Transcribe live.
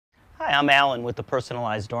Hi, I'm Alan with the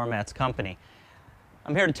Personalized Doormats Company.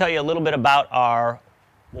 I'm here to tell you a little bit about our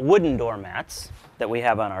wooden doormats that we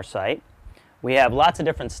have on our site. We have lots of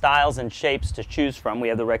different styles and shapes to choose from. We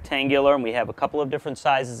have the rectangular, and we have a couple of different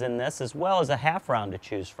sizes in this, as well as a half round to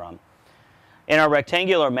choose from. In our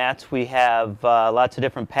rectangular mats, we have lots of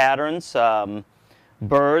different patterns,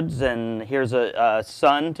 birds, and here's a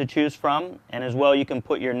sun to choose from, and as well you can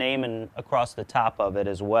put your name across the top of it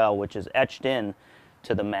as well, which is etched in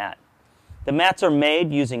to the mat. The mats are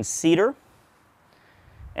made using cedar,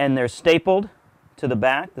 and they're stapled to the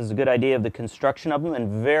back. This is a good idea of the construction of them,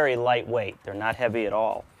 and very lightweight. They're not heavy at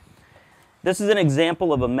all. This is an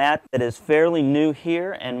example of a mat that is fairly new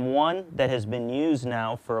here, and one that has been used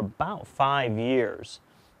now for about 5 years.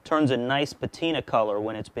 Turns a nice patina color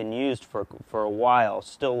when it's been used for a while.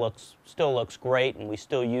 Still looks great, and we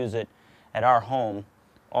still use it at our home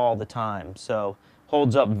all the time. So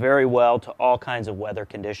holds up very well to all kinds of weather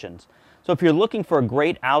conditions. So if you're looking for a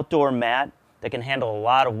great outdoor mat that can handle a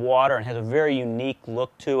lot of water and has a very unique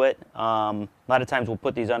look to it, a lot of times we'll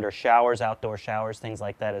put these under showers, outdoor showers, things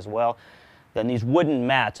like that as well, then these wooden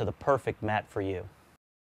mats are the perfect mat for you.